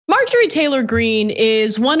Marjorie Taylor Greene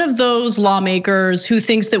is one of those lawmakers who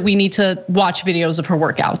thinks that we need to watch videos of her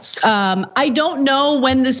workouts. I don't know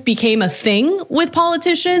when this became a thing with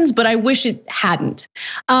politicians, but I wish it hadn't.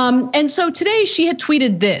 And so today she had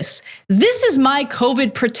tweeted this: "This is my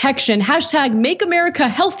COVID protection, hashtag make America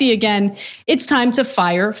healthy again. It's time to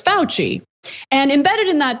fire Fauci." And embedded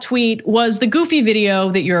in that tweet was the goofy video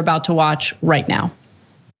that you're about to watch right now.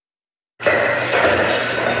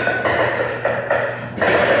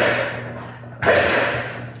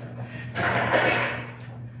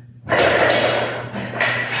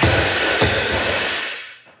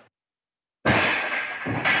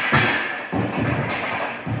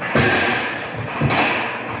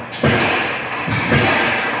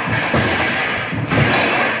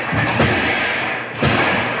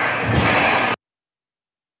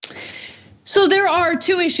 So there are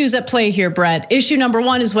two issues at play here, Brett. Issue number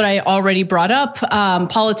one is what I already brought up.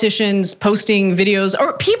 Politicians posting videos,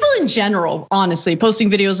 or people in general, honestly,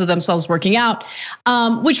 posting videos of themselves working out,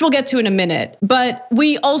 which we'll get to in a minute. But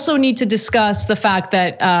we also need to discuss the fact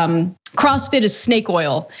that CrossFit is snake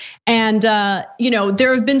oil. And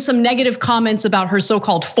there have been some negative comments about her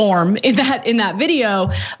so-called form in that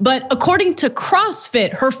video. But according to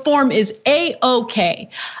CrossFit, her form is A-OK.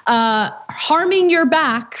 Harming your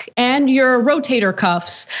back and your rotator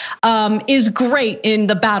cuffs is great in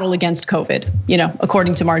the battle against COVID,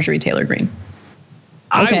 according to Marjorie Taylor Greene.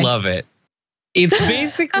 Okay. I love it. It's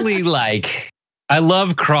basically like, I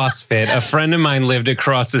love CrossFit. A friend of mine lived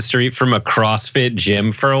across the street from a CrossFit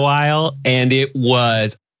gym for a while, and it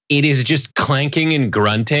is just clanking and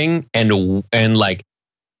grunting and like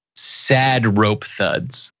sad rope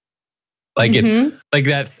thuds. Like it's like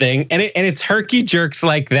that thing, and it's herky jerks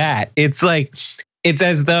like that. It's like, it's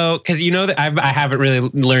as though, because that I haven't really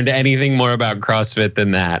learned anything more about CrossFit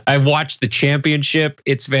than that. I've watched the championship;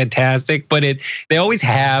 it's fantastic, but they always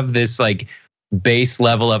have this like base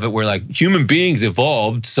level of it where like human beings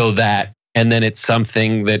evolved so that, and then it's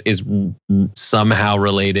something that is somehow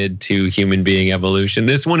related to human being evolution.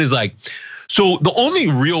 This one is like, so the only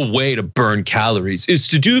real way to burn calories is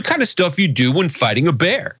to do the kind of stuff you do when fighting a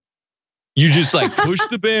bear. You just like push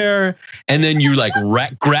the bear, and then you like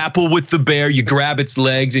grapple with the bear. You grab its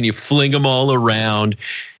legs and you fling them all around.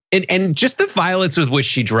 And just the violence with which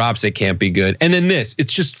she drops it can't be good. And then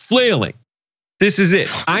it's just flailing. This is it.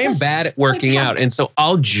 I am bad at working out, and so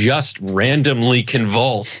I'll just randomly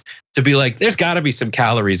convulse to be like, there's got to be some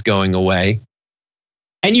calories going away.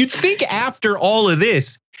 And you'd think after all of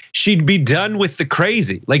this, she'd be done with the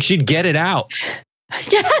crazy. Like she'd get it out.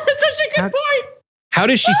 Yeah, that's such a good point. How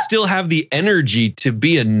does she still have the energy to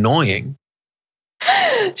be annoying?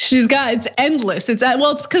 It's endless. It's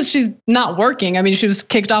because she's not working. I mean, she was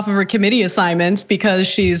kicked off of her committee assignments because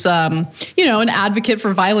she's, an advocate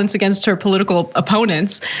for violence against her political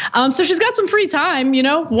opponents. So she's got some free time,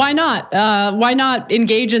 why not? Why not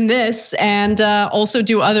engage in this and also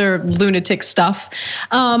do other lunatic stuff?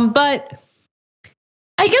 But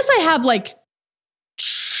I guess I have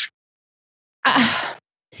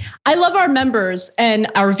I love our members and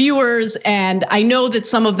our viewers, and I know that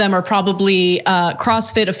some of them are probably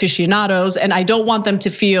CrossFit aficionados, and I don't want them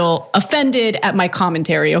to feel offended at my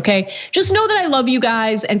commentary, okay? Just know that I love you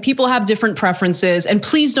guys, and people have different preferences, and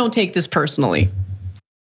please don't take this personally.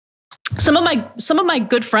 Some of my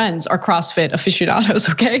good friends are CrossFit aficionados,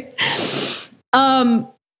 okay?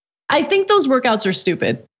 I think those workouts are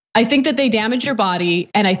stupid. I think that they damage your body,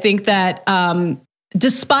 and I think that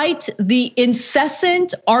despite the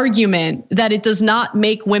incessant argument that it does not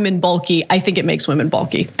make women bulky, I think it makes women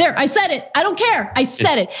bulky. There, I said it. I don't care. I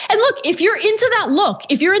said it. And look, if you're into that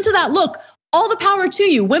look, all the power to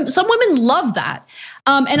you. Some women love that.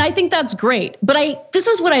 And I think that's great. But this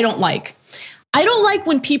is what I don't like. I don't like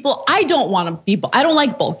when I don't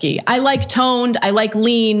like bulky. I like toned, I like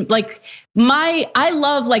lean, I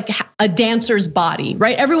love like a dancer's body,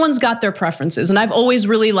 right? Everyone's got their preferences. And I've always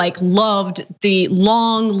really loved the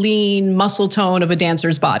long, lean muscle tone of a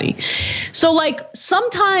dancer's body. So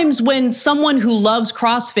sometimes when someone who loves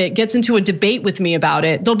CrossFit gets into a debate with me about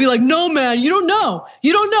it, they'll be like, no, man, you don't know.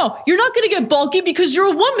 You're not gonna get bulky because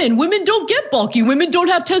you're a woman. Women don't get bulky. Women don't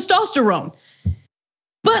have testosterone.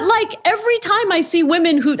 But every time I see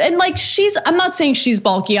women I'm not saying she's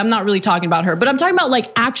bulky. I'm not really talking about her, but I'm talking about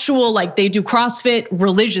actual, they do CrossFit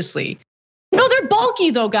religiously. No, they're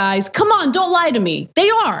bulky though, guys. Come on, don't lie to me. They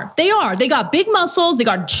are. They got big muscles. They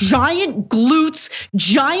got giant glutes,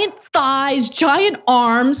 giant thighs, giant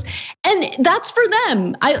arms. And that's for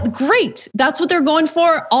them. Great. That's what they're going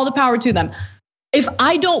for. All the power to them. If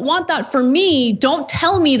I don't want that for me, don't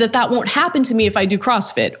tell me that won't happen to me if I do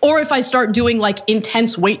CrossFit or if I start doing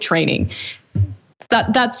intense weight training.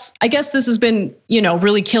 I guess this has been,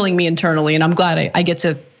 really killing me internally, and I'm glad I get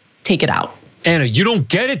to take it out. Anna, you don't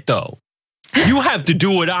get it though. You have to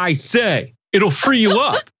do what I say. It'll free you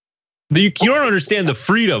up. You don't understand the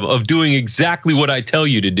freedom of doing exactly what I tell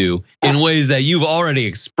you to do in ways that you've already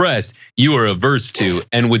expressed you are averse to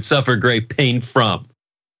and would suffer great pain from.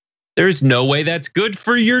 There's no way that's good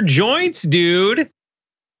for your joints, dude.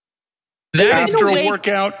 After a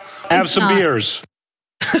workout, have some beers.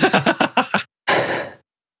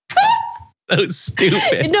 So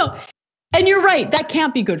stupid. No. And you're right, that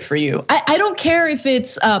can't be good for you. I don't care if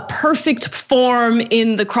it's a perfect form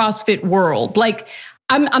in the CrossFit world. Like,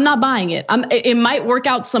 I'm not buying it. It might work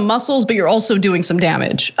out some muscles, but you're also doing some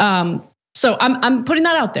damage. So I'm putting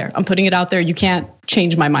that out there. I'm putting it out there. You can't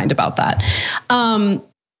change my mind about that. And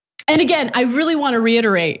again, I really want to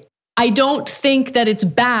reiterate, I don't think that it's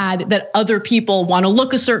bad that other people want to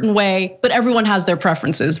look a certain way, but everyone has their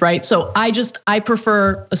preferences, right? So I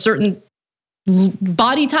prefer a certain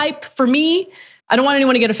body type for me. I don't want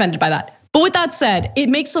anyone to get offended by that. But with that said, it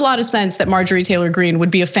makes a lot of sense that Marjorie Taylor Greene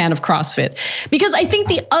would be a fan of CrossFit, because I think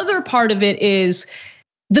the other part of it is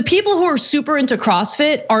the people who are super into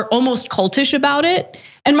CrossFit are almost cultish about it.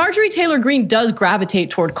 And Marjorie Taylor Greene does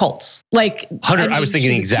gravitate toward cults. Like, I was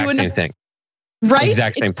thinking the exact same thing. Right?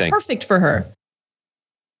 Exact same thing. It's perfect for her.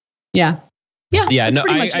 Yeah. No,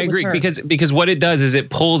 I agree, because what it does is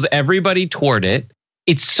it pulls everybody toward it.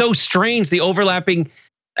 It's so strange, the overlapping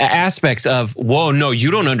aspects of, whoa, no, you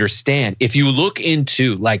don't understand. If you look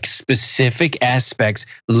into like specific aspects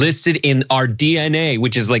listed in our DNA,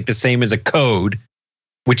 which is like the same as a code,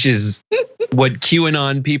 which is what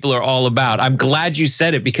QAnon people are all about. I'm glad you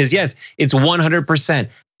said it, because yes, it's 100%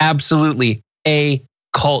 absolutely a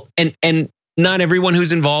cult, and not everyone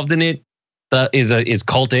who's involved in it is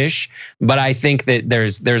cultish, but I think that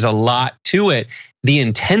there's a lot to it. The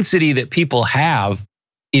intensity that people have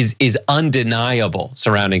is undeniable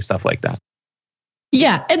surrounding stuff like that.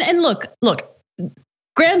 Yeah, and look,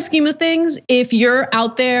 grand scheme of things, if you're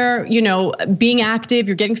out there, being active,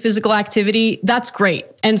 you're getting physical activity, that's great.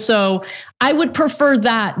 And so I would prefer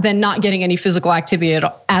that than not getting any physical activity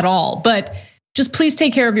at all. But just please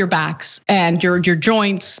take care of your backs and your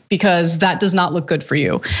joints, because that does not look good for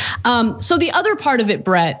you. So the other part of it,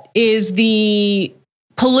 Brett, is the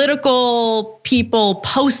political people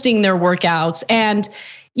posting their workouts. And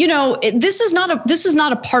this is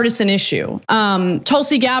not a partisan issue.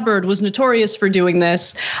 Tulsi Gabbard was notorious for doing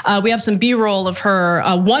this. We have some B-roll of her,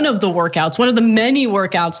 one of the many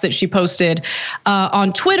workouts that she posted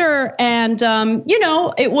on Twitter. And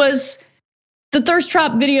it was the thirst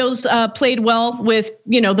trap videos played well with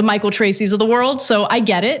the Michael Tracys of the world. So I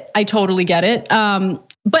get it. I totally get it.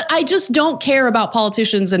 But I just don't care about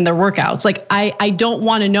politicians and their workouts. Like, I don't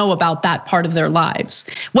want to know about that part of their lives,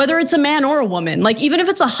 whether it's a man or a woman. Like, even if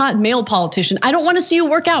it's a hot male politician, I don't want to see you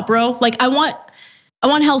work out, bro. Like, I want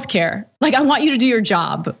healthcare. Like, I want you to do your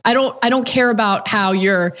job. I don't care about how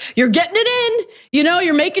you're getting it in.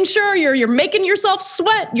 You're making sure you're making yourself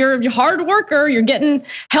sweat. You're a hard worker. You're getting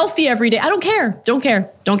healthy every day. I don't care. Don't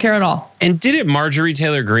care at all. And didn't Marjorie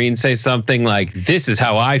Taylor Greene say something like, "This is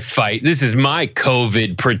how I fight. This is my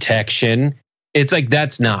COVID protection"? It's like,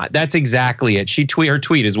 that's exactly it. Her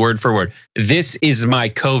tweet is word for word. "This is my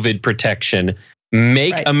COVID protection.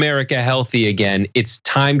 Make America healthy again. It's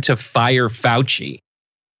time to fire Fauci."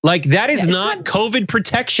 Like, that is not COVID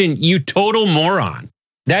protection, you total moron.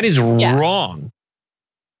 That is wrong.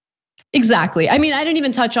 Exactly. I mean, I didn't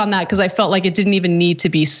even touch on that because I felt like it didn't even need to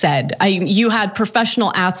be said. You had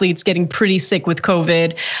professional athletes getting pretty sick with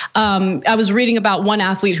COVID. I was reading about one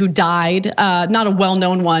athlete who died, not a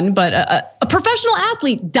well-known one, but a professional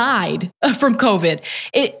athlete died from COVID.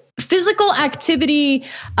 Physical activity,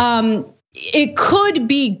 it could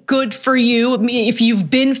be good for you if you've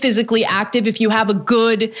been physically active. If you have a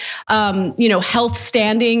good, health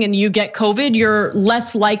standing and you get COVID, you're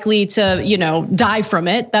less likely to, die from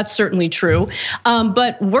it. That's certainly true.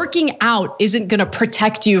 But working out isn't going to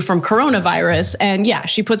protect you from coronavirus. And yeah,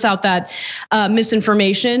 she puts out that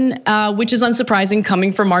misinformation, which is unsurprising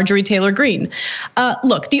coming from Marjorie Taylor Greene.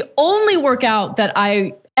 Look, the only workout that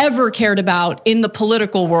I ever cared about in the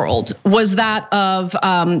political world was that of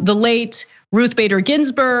the late Ruth Bader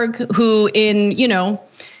Ginsburg, who in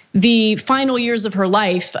the final years of her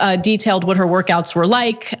life detailed what her workouts were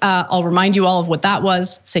like. I'll remind you all of what that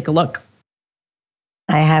was. Let's take a look.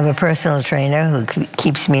 I have a personal trainer who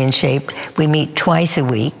keeps me in shape. We meet twice a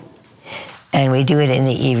week, and we do it in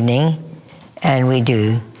the evening, and we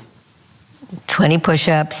do 20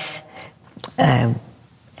 push-ups,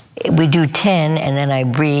 we do 10, and then I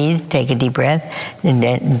breathe, take a deep breath, and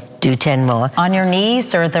then do 10 more. On your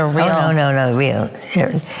knees or the real? Oh, no, real.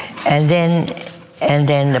 And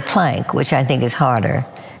then the plank, which I think is harder,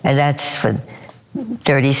 and that's for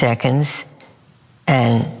 30 seconds,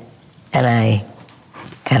 and I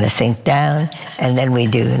kind of sink down, and then we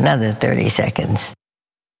do another 30 seconds.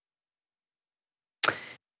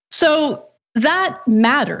 So that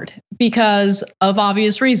mattered because of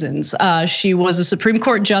obvious reasons. She was a Supreme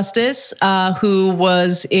Court justice who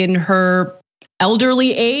was in her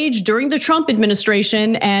elderly age during the Trump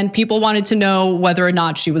administration, and people wanted to know whether or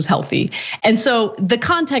not she was healthy. And so the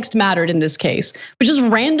context mattered in this case, but just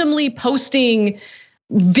randomly posting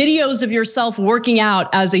videos of yourself working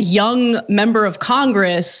out as a young member of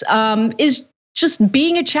Congress is just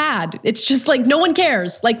being a Chad. It's just like, no one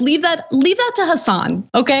cares. Like, leave that to Hassan,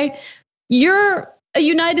 okay? You're a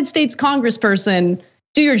United States congressperson,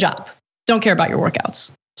 do your job. Don't care about your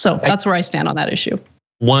workouts. So that's where I stand on that issue.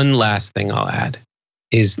 One last thing I'll add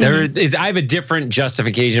is I have a different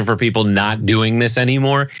justification for people not doing this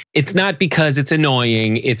anymore. It's not because it's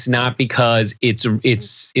annoying. It's not because it's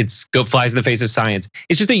flies in the face of science.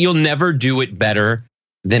 It's just that you'll never do it better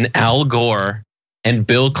than Al Gore and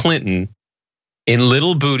Bill Clinton in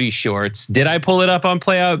little booty shorts. Did I pull it up on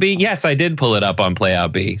Playout B? Yes, I did pull it up on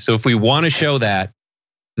Playout B. So if we want to show that,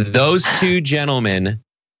 those two gentlemen,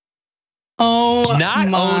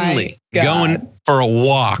 not only going for a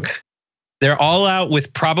walk, they're all out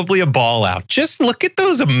with probably a ball out. Just look at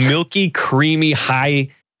those milky, creamy, high.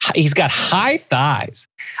 He's got high thighs.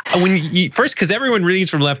 When you first, because everyone reads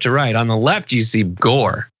from left to right. On the left, you see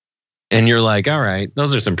Gore. And you're like, all right,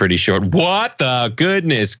 those are some pretty short. What the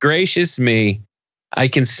goodness gracious me. I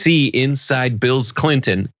can see inside Bill's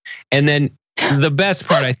Clinton. And then the best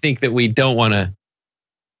part, I think that we don't want to,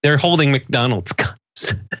 they're holding McDonald's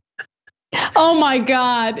cups. Oh my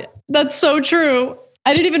God, that's so true.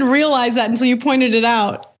 I didn't even realize that until you pointed it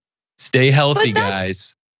out. Stay healthy,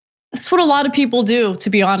 guys. That's what a lot of people do, to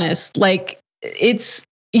be honest. Like,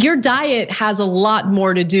 your diet has a lot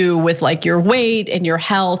more to do with like your weight and your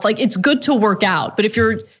health. Like, it's good to work out, but if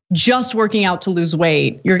you're just working out to lose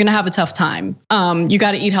weight, you're gonna have a tough time. You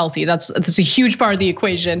got to eat healthy. That's a huge part of the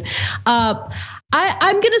equation.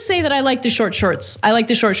 I'm gonna say that I like the short shorts. I like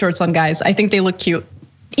the short shorts on guys. I think they look cute,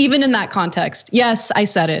 even in that context. Yes, I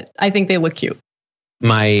said it. I think they look cute.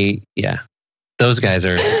 Those guys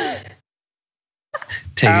are.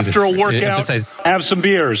 After a workout, have some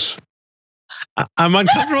beers. I'm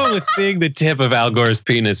uncomfortable with seeing the tip of Al Gore's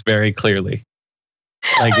penis very clearly.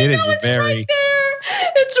 Like, it is very.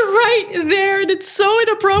 It's right there, and it's so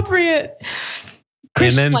inappropriate.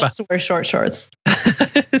 Christian likes to wear short shorts.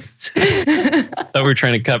 Thought we were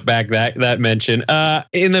trying to cut back that mention.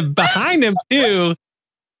 In the behind him too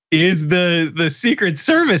is the Secret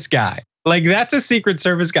Service guy. Like, that's a Secret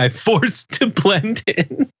Service guy forced to blend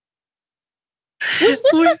in. Was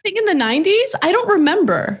this the thing in the 90s? I don't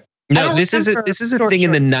remember. No, this is a thing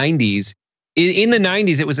in the 90s. In the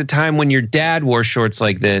 90s, it was a time when your dad wore shorts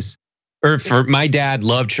like this. Or for my dad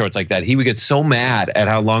loved shorts like that. He would get so mad at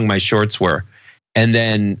how long my shorts were. And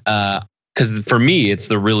then, because for me, it's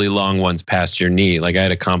the really long ones past your knee. Like, I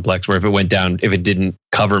had a complex where if it went down, if it didn't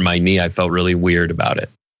cover my knee, I felt really weird about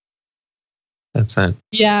it. That's it.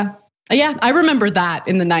 Yeah, I remember that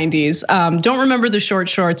in the 90s. Don't remember the short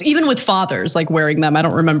shorts, even with fathers like wearing them. I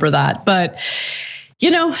don't remember that. But,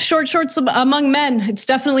 short shorts among men, it's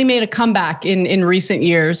definitely made a comeback in recent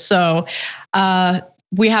years. So,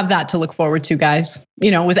 we have that to look forward to, guys.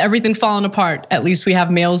 With everything falling apart, at least we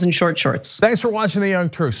have males in short shorts. Thanks for watching The Young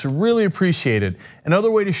Turks. Really appreciate it.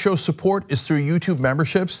 Another way to show support is through YouTube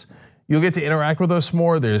memberships. You'll get to interact with us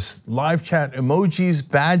more. There's live chat emojis,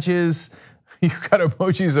 badges. You've got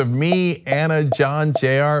emojis of me, Anna, John,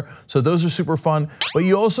 JR. So those are super fun. But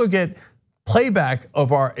you also get playback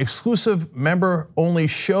of our exclusive member-only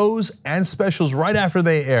shows and specials right after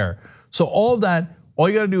they air. So all of that, all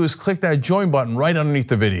you gotta do is click that join button right underneath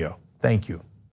the video. Thank you.